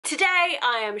Today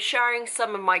I am sharing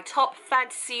some of my top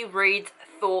fantasy reads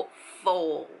for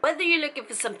fall. Whether you're looking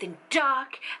for something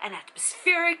dark and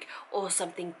atmospheric or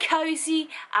something cozy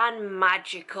and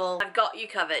magical, I've got you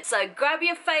covered. So grab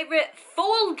your favorite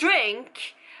fall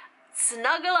drink,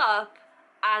 snuggle up,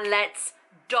 and let's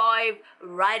dive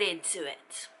right into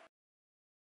it.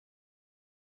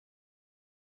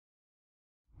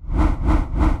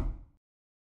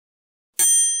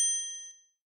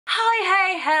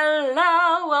 Hi, hey,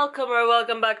 hello,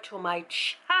 welcome back to my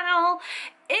channel.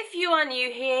 If you are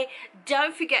new here,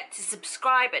 don't forget to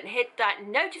subscribe and hit that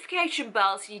notification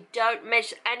bell so you don't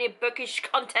miss any bookish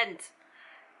content.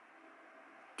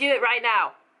 Do it right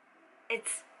now.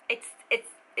 It's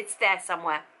there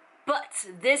somewhere. But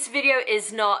this video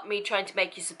is not me trying to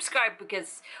make you subscribe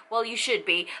because, well, you should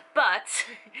be, but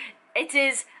it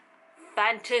is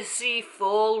fantasy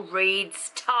fall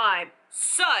reads time.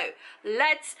 So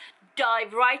let's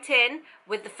dive right in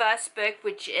with the first book,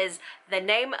 which is The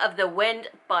Name of the Wind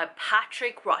by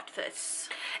Patrick Rothfuss.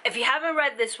 If you haven't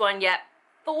read this one yet,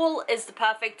 fall is the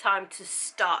perfect time to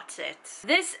start it.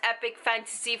 This epic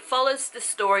fantasy follows the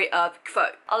story of,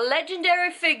 quote, a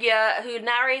legendary figure who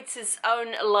narrates his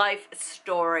own life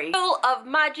story, full of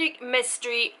magic,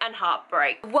 mystery, and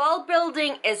heartbreak. World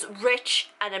building is rich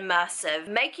and immersive,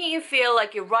 making you feel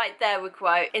like you're right there with,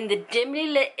 quote, in the dimly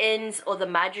lit inns or the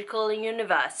magical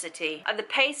university. And the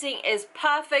pacing is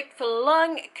perfect for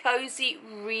long, cozy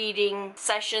reading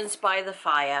sessions by the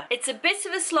fire. It's a bit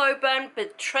of a slow burn,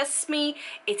 but trust me,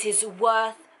 it is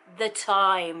worth the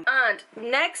time. And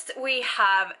next we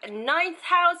have Ninth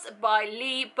House by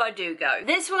Leigh Bardugo.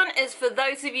 This one is for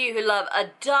those of you who love a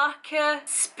darker,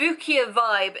 spookier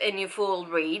vibe in your fall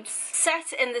reads.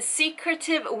 Set in the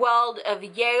secretive world of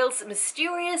Yale's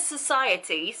mysterious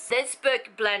societies, this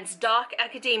book blends dark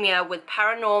academia with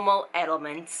paranormal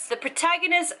elements. The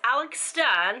protagonist, Alex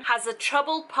Stern, has a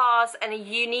troubled past and a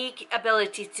unique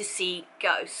ability to see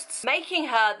ghosts, making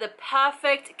her the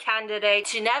perfect candidate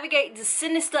to navigate the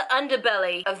sinister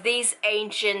underbelly of these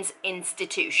ancient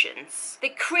institutions. The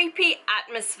creepy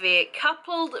atmosphere,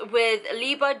 coupled with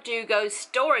Leigh Bardugo's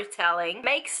storytelling,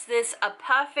 makes this a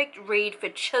perfect read for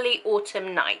chilly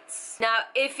autumn nights. Now,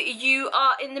 if you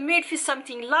are in the mood for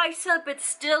something lighter but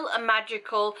still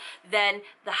magical, then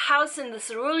The House in the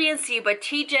Cerulean Sea by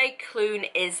T.J. Klune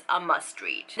is a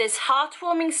must-read. This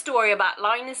heartwarming story about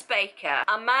Linus Baker,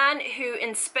 a man who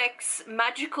inspects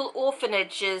magical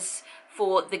orphanages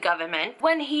for the government.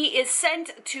 When he is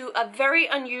sent to a very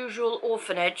unusual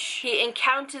orphanage, he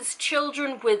encounters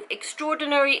children with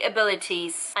extraordinary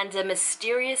abilities and a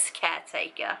mysterious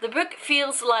caretaker. The book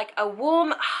feels like a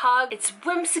warm hug. It's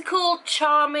whimsical,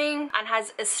 charming, and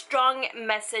has a strong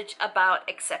message about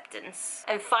acceptance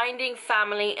and finding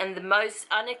family in the most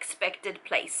unexpected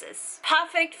places.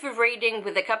 Perfect for reading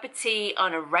with a cup of tea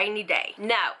on a rainy day.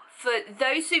 Now, for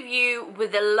those of you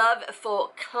with a love for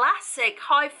classic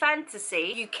high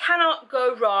fantasy, you cannot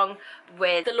go wrong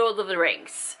with The Lord of the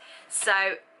Rings.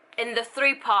 So, in the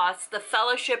three parts, The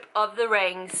Fellowship of the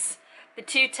Rings, The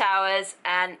Two Towers,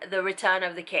 and The Return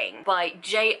of the King by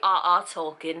J.R.R.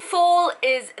 Tolkien. Fall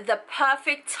is the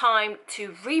perfect time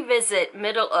to revisit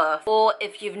Middle-earth, or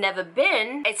if you've never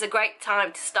been, it's a great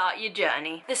time to start your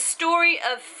journey. The story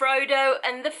of Frodo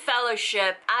and the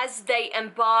Fellowship as they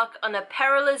embark on a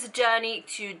perilous journey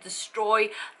to destroy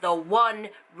the One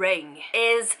Ring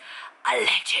is a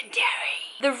legendary.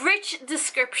 The rich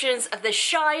descriptions of the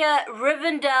Shire,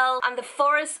 Rivendell, and the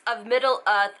forests of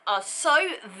Middle-earth are so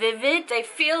vivid, they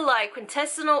feel like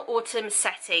quintessential autumn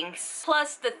settings.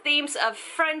 Plus, the themes of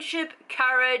friendship,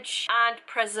 courage, and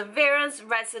perseverance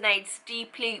resonates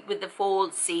deeply with the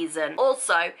fall season.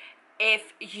 Also,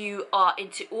 if you are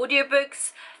into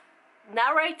audiobooks,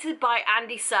 narrated by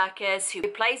Andy Serkis, who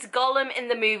plays Gollum in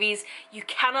the movies, you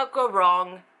cannot go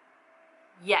wrong.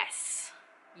 Yes.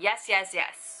 Yes, yes,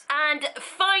 yes. And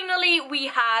finally we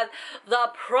have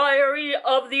The Priory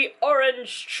of the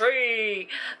Orange Tree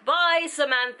by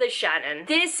Samantha Shannon.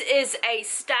 This is a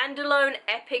standalone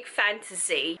epic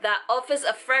fantasy that offers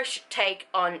a fresh take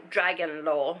on dragon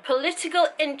lore, political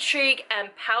intrigue, and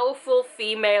powerful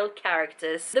female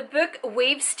characters. The book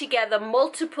weaves together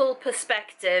multiple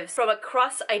perspectives from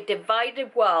across a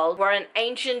divided world where an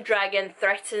ancient dragon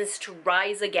threatens to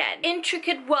rise again.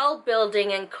 Intricate world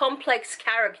building and complex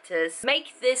characters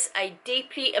make this a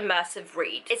deeply immersive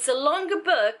read. It's a longer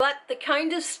book, but the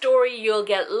kind of story you'll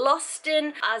get lost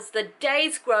in as the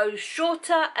days grow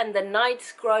shorter and the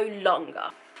nights grow longer.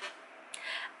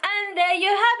 And there you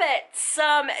have it,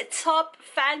 some top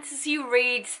fantasy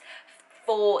reads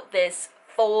for this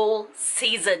fall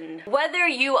season. Whether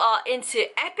you are into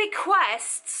epic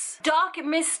quests, dark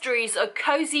mysteries, or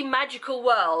cozy magical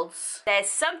worlds, there's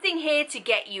something here to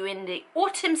get you in the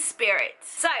autumn spirit.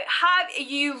 So, have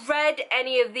you read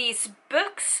any of these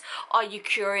books? Are you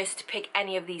curious to pick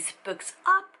any of these books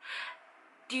up?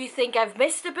 Do you think I've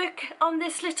missed a book on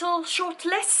this little short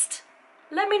list?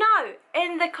 Let me know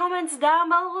in the comments down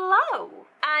below.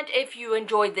 And if you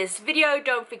enjoyed this video,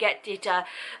 don't forget to hit a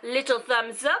little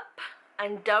thumbs up.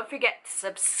 And don't forget to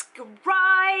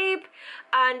subscribe.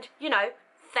 And, you know,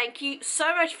 thank you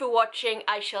so much for watching.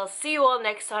 I shall see you all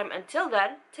next time. Until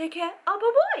then, take care. Oh,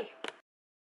 bye-bye.